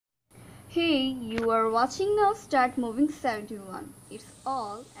Hey, you are watching now Start Moving 71. It's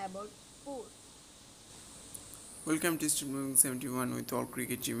all about sports. Welcome to Streaming 71 with all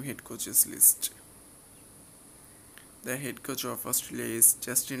cricket team head coaches list. The head coach of Australia is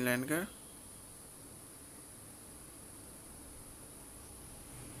Justin Langer.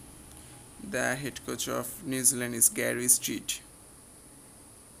 The head coach of New Zealand is Gary Street.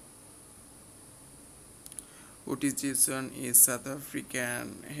 Otis Gibson is South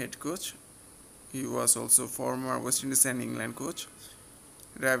African head coach. He was also former West Indies and England coach.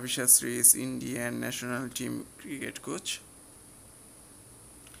 Ravi Shastri is Indian national team cricket coach.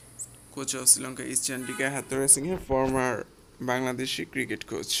 Coach of Sri Lanka is Chandrika Hathoresinghe, former Bangladeshi cricket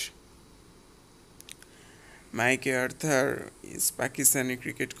coach. Mike Arthur is Pakistani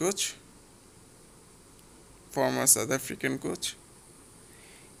cricket coach, former South African coach.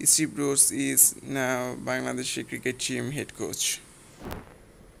 Steve Bruce is now Bangladeshi cricket team head coach.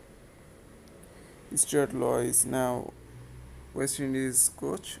 Stuart Law is now West Indies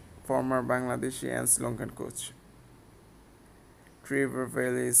coach, former Bangladeshi and Sri Lankan coach. Trevor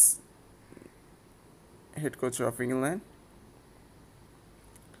Vale is head coach of England.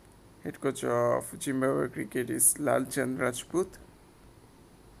 Head coach of Zimbabwe cricket is Lalchand Rajput.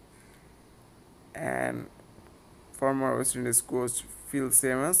 And former West Indies coach Phil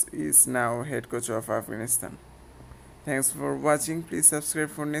Simmons is now head coach of Afghanistan. Thanks for watching. Please subscribe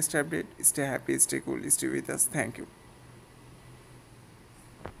for next update. Stay happy, stay cool, stay with us. Thank you.